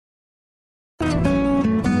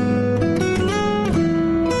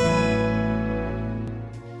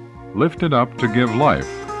Lifted Up to Give Life.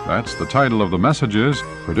 That's the title of the messages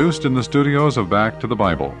produced in the studios of Back to the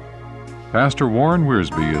Bible. Pastor Warren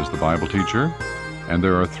Wiersbe is the Bible teacher, and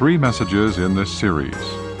there are 3 messages in this series.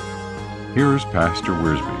 Here's Pastor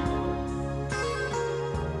Wiersbe.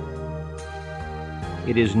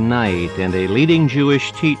 It is night, and a leading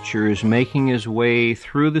Jewish teacher is making his way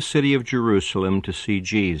through the city of Jerusalem to see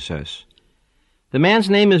Jesus. The man's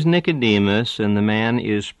name is Nicodemus, and the man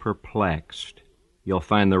is perplexed. You'll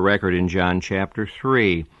find the record in John chapter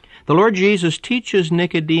 3. The Lord Jesus teaches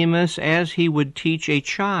Nicodemus as he would teach a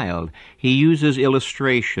child. He uses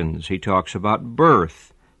illustrations. He talks about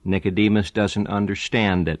birth. Nicodemus doesn't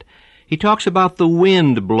understand it. He talks about the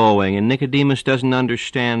wind blowing, and Nicodemus doesn't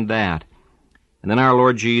understand that. And then our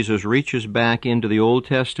Lord Jesus reaches back into the Old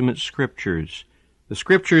Testament Scriptures, the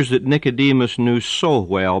Scriptures that Nicodemus knew so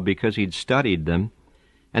well because he'd studied them,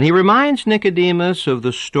 and he reminds Nicodemus of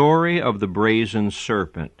the story of the brazen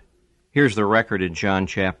serpent. Here's the record in John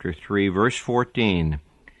chapter 3, verse 14.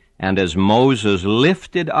 And as Moses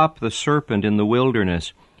lifted up the serpent in the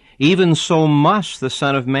wilderness, even so must the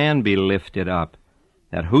Son of Man be lifted up,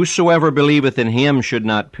 that whosoever believeth in him should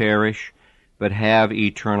not perish, but have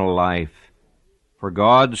eternal life. For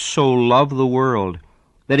God so loved the world,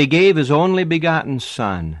 that he gave his only begotten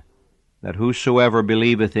Son, that whosoever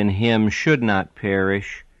believeth in him should not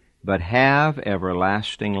perish, but have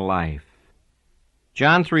everlasting life.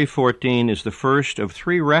 John 3:14 is the first of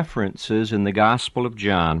 3 references in the Gospel of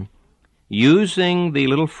John, using the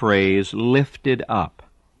little phrase, lifted up.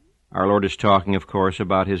 Our Lord is talking, of course,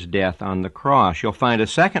 about his death on the cross. You'll find a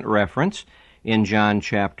second reference in John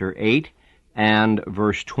chapter 8 and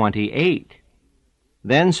verse 28.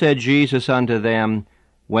 Then said Jesus unto them,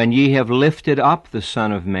 When ye have lifted up the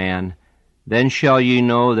Son of Man, then shall ye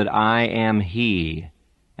know that I am he,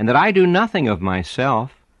 and that I do nothing of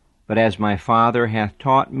myself, but as my Father hath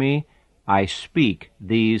taught me, I speak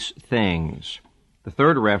these things. The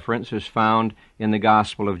third reference is found in the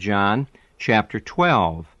Gospel of John, chapter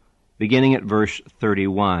 12, beginning at verse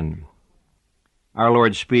 31. Our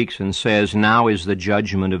Lord speaks and says, Now is the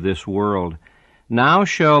judgment of this world. Now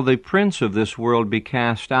shall the prince of this world be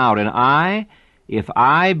cast out, and I, if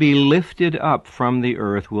I be lifted up from the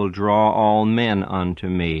earth, will draw all men unto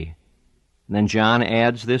me. And then John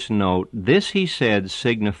adds this note, This he said,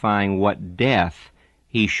 signifying what death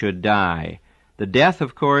he should die. The death,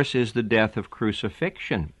 of course, is the death of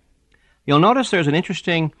crucifixion. You'll notice there's an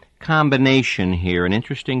interesting combination here, an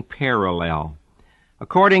interesting parallel.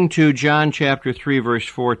 According to John chapter 3, verse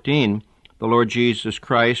 14, the Lord Jesus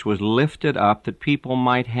Christ was lifted up that people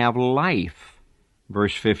might have life.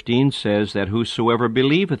 Verse 15 says that whosoever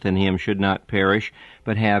believeth in him should not perish,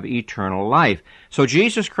 but have eternal life. So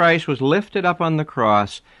Jesus Christ was lifted up on the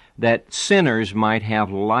cross that sinners might have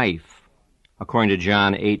life. According to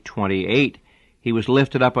John 8:28, he was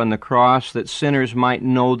lifted up on the cross that sinners might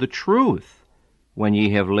know the truth. When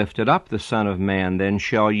ye have lifted up the Son of Man, then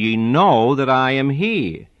shall ye know that I am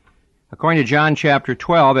he. According to John chapter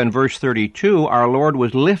 12 and verse 32, our Lord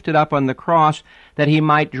was lifted up on the cross that he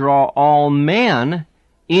might draw all men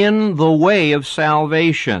in the way of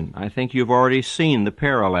salvation. I think you've already seen the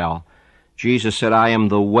parallel. Jesus said, I am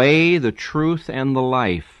the way, the truth, and the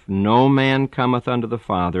life. No man cometh unto the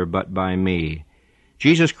Father but by me.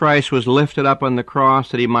 Jesus Christ was lifted up on the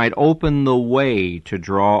cross that he might open the way to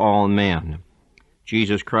draw all men.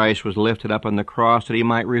 Jesus Christ was lifted up on the cross that he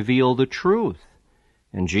might reveal the truth.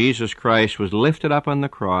 And Jesus Christ was lifted up on the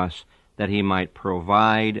cross that he might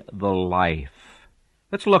provide the life.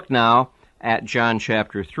 Let's look now at John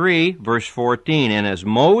chapter 3, verse 14. And as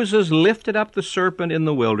Moses lifted up the serpent in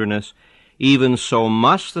the wilderness, even so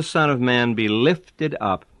must the Son of Man be lifted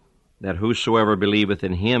up, that whosoever believeth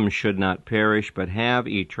in him should not perish, but have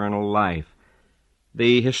eternal life.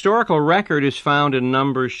 The historical record is found in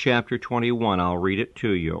Numbers chapter 21. I'll read it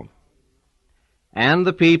to you. And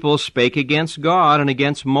the people spake against God and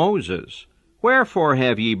against Moses. Wherefore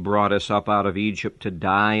have ye brought us up out of Egypt to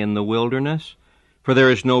die in the wilderness? For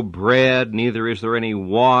there is no bread, neither is there any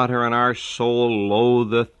water, and our soul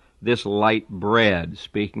loatheth this light bread.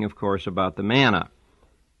 Speaking, of course, about the manna.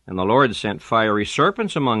 And the Lord sent fiery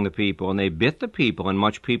serpents among the people, and they bit the people, and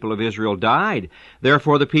much people of Israel died.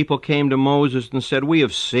 Therefore the people came to Moses and said, We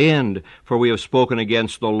have sinned, for we have spoken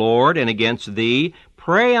against the Lord and against thee.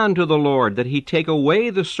 Pray unto the Lord that he take away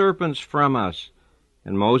the serpents from us.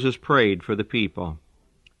 And Moses prayed for the people.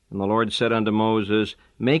 And the Lord said unto Moses,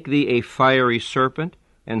 Make thee a fiery serpent,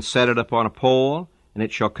 and set it upon a pole, and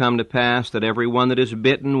it shall come to pass that every one that is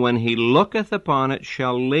bitten, when he looketh upon it,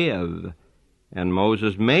 shall live. And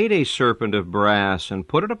Moses made a serpent of brass, and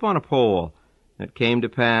put it upon a pole, It came to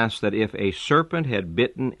pass that if a serpent had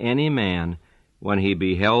bitten any man, when he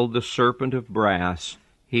beheld the serpent of brass,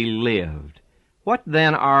 he lived. What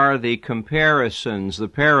then are the comparisons, the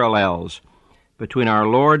parallels, between our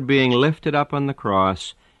Lord being lifted up on the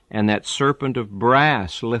cross and that serpent of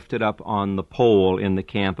brass lifted up on the pole in the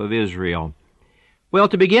camp of Israel? Well,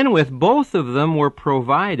 to begin with, both of them were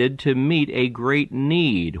provided to meet a great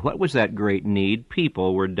need. What was that great need?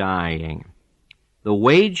 People were dying. The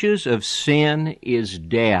wages of sin is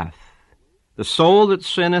death. The soul that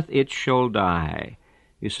sinneth, it shall die.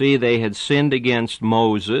 You see, they had sinned against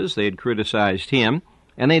Moses, they had criticized him,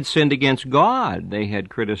 and they had sinned against God, they had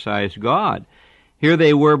criticized God. Here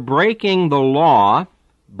they were breaking the law,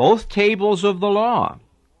 both tables of the law.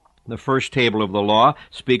 The first table of the law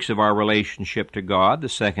speaks of our relationship to God. The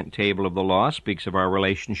second table of the law speaks of our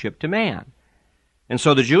relationship to man. And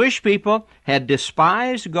so the Jewish people had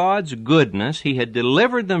despised God's goodness. He had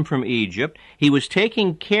delivered them from Egypt. He was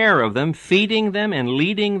taking care of them, feeding them and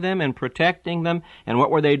leading them and protecting them. And what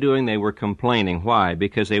were they doing? They were complaining. Why?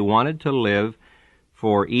 Because they wanted to live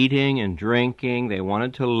for eating and drinking. They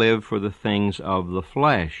wanted to live for the things of the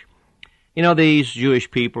flesh. You know, these Jewish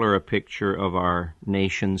people are a picture of our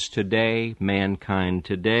nations today, mankind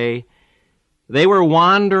today. They were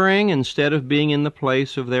wandering instead of being in the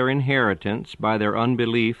place of their inheritance. By their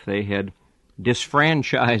unbelief, they had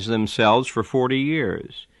disfranchised themselves for 40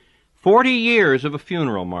 years. 40 years of a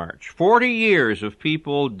funeral march. 40 years of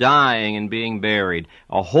people dying and being buried.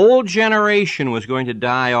 A whole generation was going to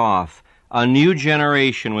die off. A new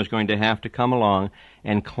generation was going to have to come along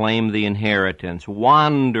and claim the inheritance,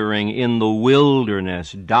 wandering in the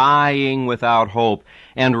wilderness, dying without hope,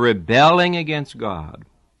 and rebelling against God.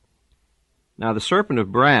 Now, the serpent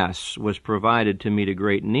of brass was provided to meet a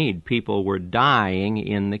great need. People were dying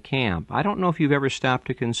in the camp. I don't know if you've ever stopped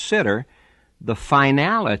to consider the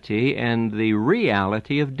finality and the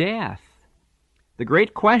reality of death. The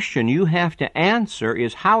great question you have to answer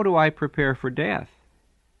is, how do I prepare for death?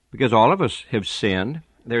 Because all of us have sinned.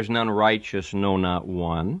 There's none righteous, no, not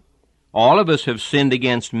one. All of us have sinned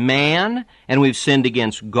against man, and we've sinned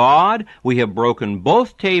against God. We have broken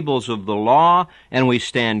both tables of the law, and we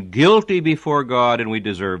stand guilty before God, and we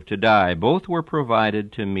deserve to die. Both were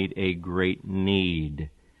provided to meet a great need.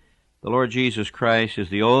 The Lord Jesus Christ is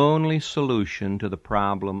the only solution to the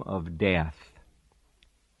problem of death,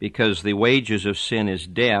 because the wages of sin is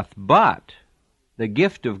death, but the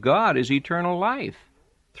gift of God is eternal life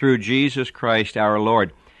through Jesus Christ our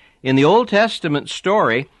Lord. In the Old Testament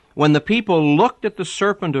story, when the people looked at the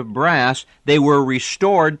serpent of brass, they were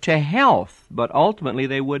restored to health, but ultimately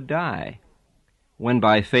they would die. When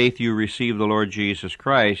by faith you receive the Lord Jesus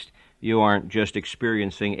Christ, you aren't just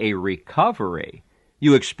experiencing a recovery.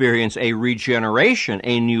 You experience a regeneration,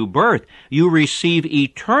 a new birth. You receive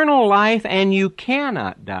eternal life, and you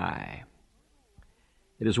cannot die.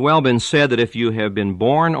 It has well been said that if you have been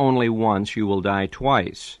born only once, you will die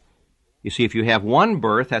twice. You see, if you have one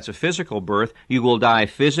birth, that's a physical birth, you will die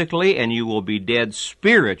physically and you will be dead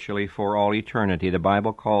spiritually for all eternity. The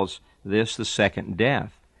Bible calls this the second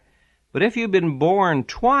death. But if you've been born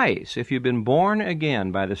twice, if you've been born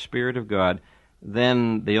again by the Spirit of God,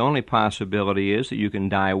 then the only possibility is that you can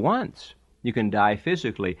die once. You can die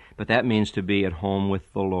physically, but that means to be at home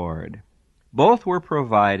with the Lord. Both were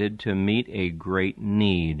provided to meet a great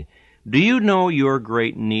need. Do you know your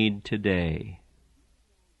great need today?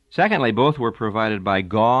 Secondly, both were provided by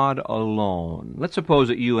God alone. Let's suppose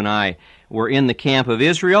that you and I were in the camp of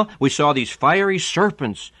Israel. We saw these fiery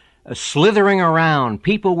serpents slithering around.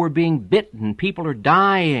 People were being bitten. People are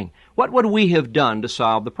dying. What would we have done to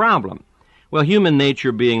solve the problem? Well, human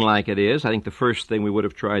nature being like it is, I think the first thing we would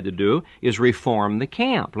have tried to do is reform the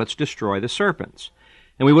camp. Let's destroy the serpents.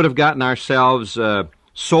 And we would have gotten ourselves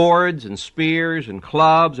swords and spears and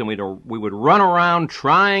clubs, and we would run around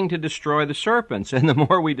trying to destroy the serpents. And the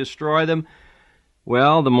more we destroy them,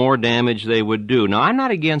 well, the more damage they would do. Now, I'm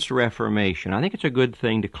not against reformation. I think it's a good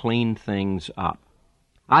thing to clean things up.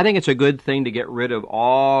 I think it's a good thing to get rid of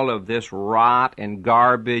all of this rot and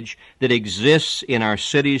garbage that exists in our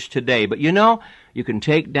cities today. But you know, you can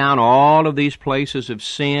take down all of these places of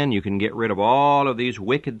sin, you can get rid of all of these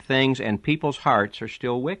wicked things, and people's hearts are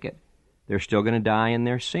still wicked. They're still going to die in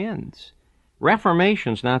their sins.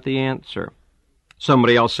 Reformation's not the answer.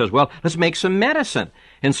 Somebody else says, well, let's make some medicine.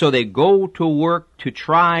 And so they go to work to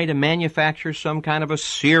try to manufacture some kind of a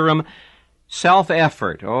serum.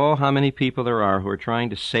 Self-effort. Oh, how many people there are who are trying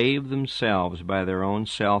to save themselves by their own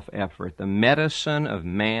self-effort. The medicine of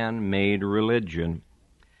man-made religion.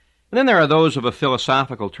 And then there are those of a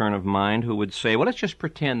philosophical turn of mind who would say, well, let's just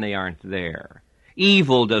pretend they aren't there.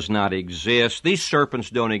 Evil does not exist. These serpents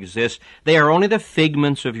don't exist. They are only the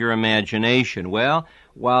figments of your imagination. Well,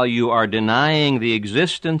 while you are denying the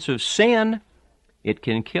existence of sin, it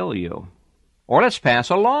can kill you. Or let's pass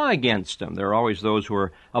a law against them. There are always those who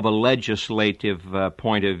are of a legislative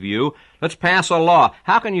point of view. Let's pass a law.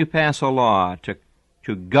 How can you pass a law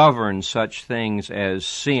to govern such things as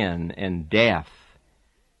sin and death?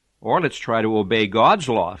 Or let's try to obey God's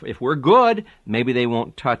law. If we're good, maybe they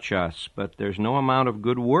won't touch us, but there's no amount of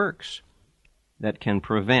good works that can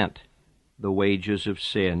prevent the wages of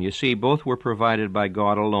sin. You see, both were provided by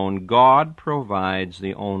God alone. God provides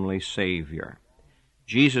the only Savior.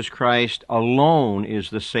 Jesus Christ alone is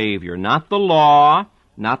the Savior, not the law,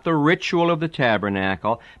 not the ritual of the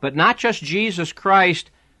tabernacle, but not just Jesus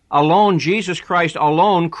Christ alone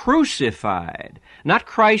crucified. Not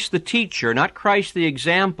Christ the teacher, not Christ the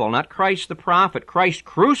example, not Christ the prophet, Christ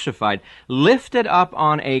crucified, lifted up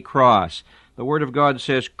on a cross. The Word of God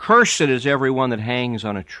says, "Cursed is everyone that hangs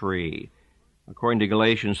on a tree." According to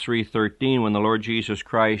Galatians 3:13, when the Lord Jesus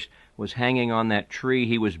Christ was hanging on that tree,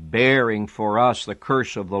 He was bearing for us the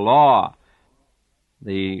curse of the law.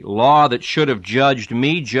 The law that should have judged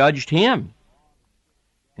me judged Him.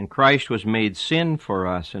 And Christ was made sin for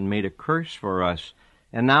us and made a curse for us.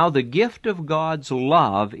 And now the gift of God's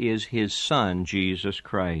love is His Son, Jesus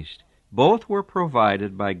Christ. Both were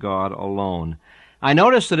provided by God alone. I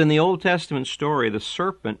notice that in the Old Testament story, the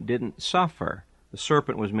serpent didn't suffer. The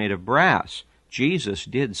serpent was made of brass. Jesus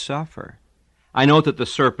did suffer. I note that the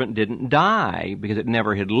serpent didn't die because it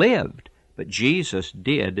never had lived, but Jesus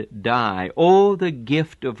did die. Oh, the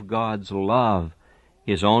gift of God's love,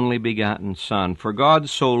 His only begotten Son. For God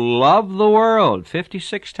so loved the world,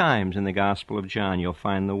 56 times in the Gospel of John you'll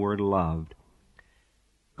find the word loved.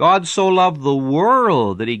 God so loved the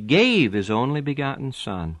world that He gave His only begotten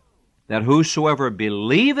Son, that whosoever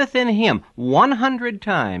believeth in Him, 100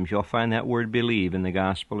 times you'll find that word believe in the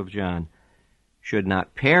Gospel of John, should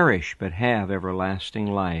not perish but have everlasting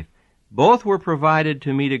life. Both were provided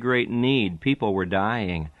to meet a great need. People were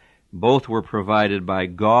dying. Both were provided by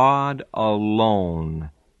God alone.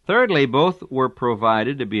 Thirdly, both were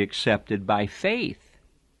provided to be accepted by faith.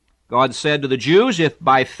 God said to the Jews, if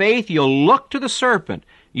by faith you'll look to the serpent,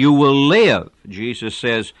 you will live. Jesus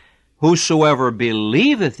says, whosoever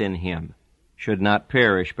believeth in Him should not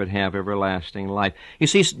perish but have everlasting life. You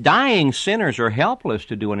see, dying sinners are helpless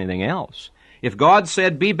to do anything else. If God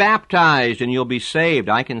said, be baptized and you'll be saved,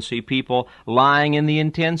 I can see people lying in the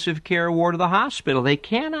intensive care ward of the hospital. They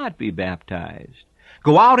cannot be baptized.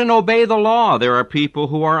 Go out and obey the law. There are people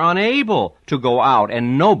who are unable to go out,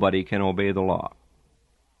 and nobody can obey the law.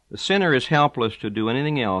 The sinner is helpless to do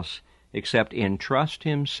anything else except entrust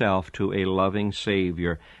himself to a loving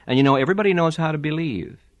Savior. And you know, everybody knows how to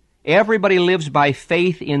believe. Everybody lives by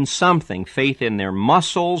faith in something, faith in their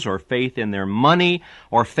muscles, or faith in their money,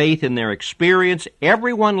 or faith in their experience.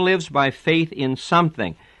 Everyone lives by faith in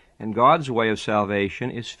something. And God's way of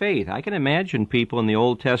salvation is faith. I can imagine people in the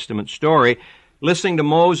Old Testament story listening to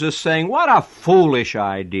Moses saying, what a foolish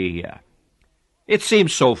idea. It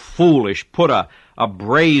seems so foolish. Put a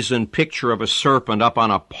brazen picture of a serpent up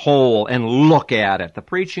on a pole and look at it. The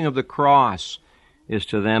preaching of the cross is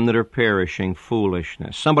to them that are perishing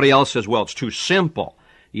foolishness. Somebody else says, well, it's too simple.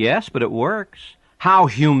 Yes, but it works. How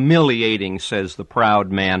humiliating, says the proud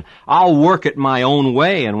man. I'll work it my own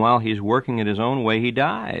way, and while he's working it his own way, he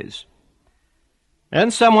dies.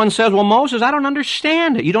 And someone says, well, Moses, I don't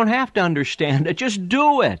understand it. You don't have to understand it. Just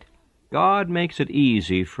do it. God makes it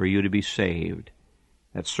easy for you to be saved.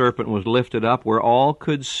 That serpent was lifted up where all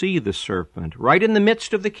could see the serpent, right in the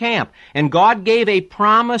midst of the camp. And God gave a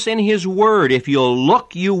promise in His Word, if you'll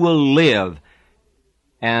look, you will live.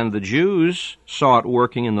 And the Jews saw it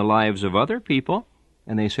working in the lives of other people,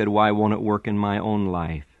 and they said, why won't it work in my own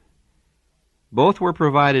life? Both were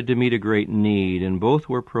provided to meet a great need, and both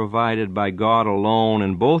were provided by God alone,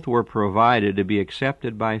 and both were provided to be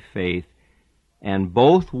accepted by faith, and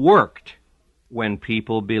both worked when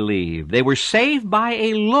people believed. They were saved by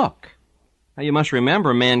a look. Now you must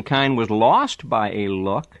remember, mankind was lost by a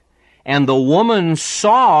look, and the woman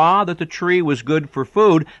saw that the tree was good for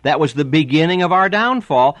food. That was the beginning of our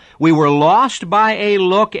downfall. We were lost by a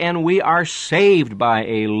look, and we are saved by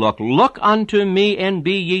a look. Look unto me and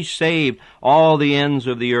be ye saved. All the ends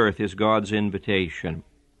of the earth is God's invitation.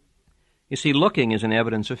 You see, looking is an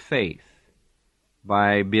evidence of faith.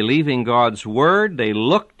 By believing God's Word, they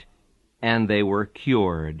looked and they were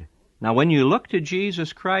cured. Now, when you look to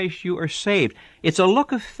Jesus Christ, you are saved. It's a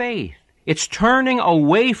look of faith. It's turning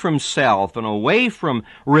away from self and away from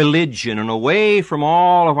religion and away from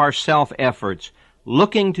all of our self-efforts.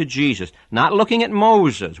 looking to Jesus, not looking at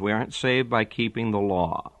Moses. We aren't saved by keeping the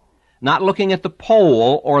law. Not looking at the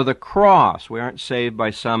pole or the cross. We aren't saved by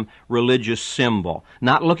some religious symbol.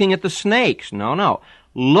 Not looking at the snakes. No.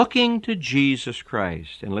 Looking to Jesus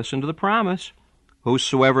Christ. And listen to the promise.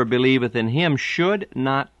 Whosoever believeth in him should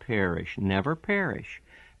not perish, never perish,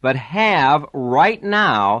 but have right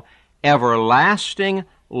now everlasting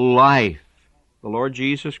life. The Lord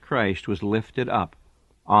Jesus Christ was lifted up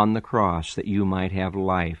on the cross that you might have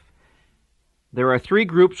life. There are three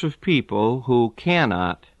groups of people who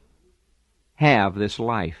cannot have this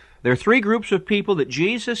life. There are three groups of people that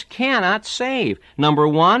Jesus cannot save. Number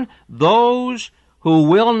one, those who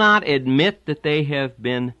will not admit that they have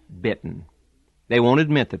been bitten. They won't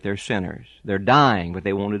admit that they're sinners. They're dying, but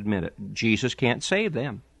they won't admit it. Jesus can't save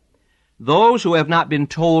them. Those who have not been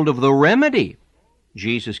told of the remedy,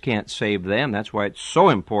 Jesus can't save them. That's why it's so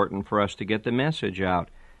important for us to get the message out.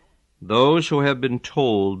 Those who have been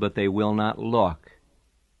told, but they will not look,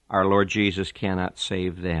 our Lord Jesus cannot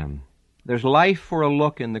save them. There's life for a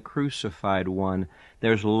look in the crucified one.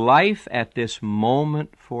 There's life at this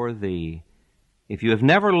moment for thee. If you have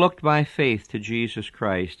never looked by faith to Jesus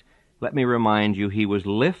Christ, let me remind you, he was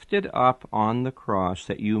lifted up on the cross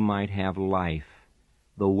that you might have life.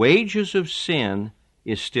 The wages of sin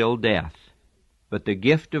is still death, but the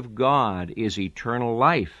gift of God is eternal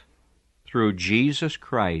life through Jesus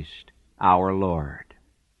Christ our Lord.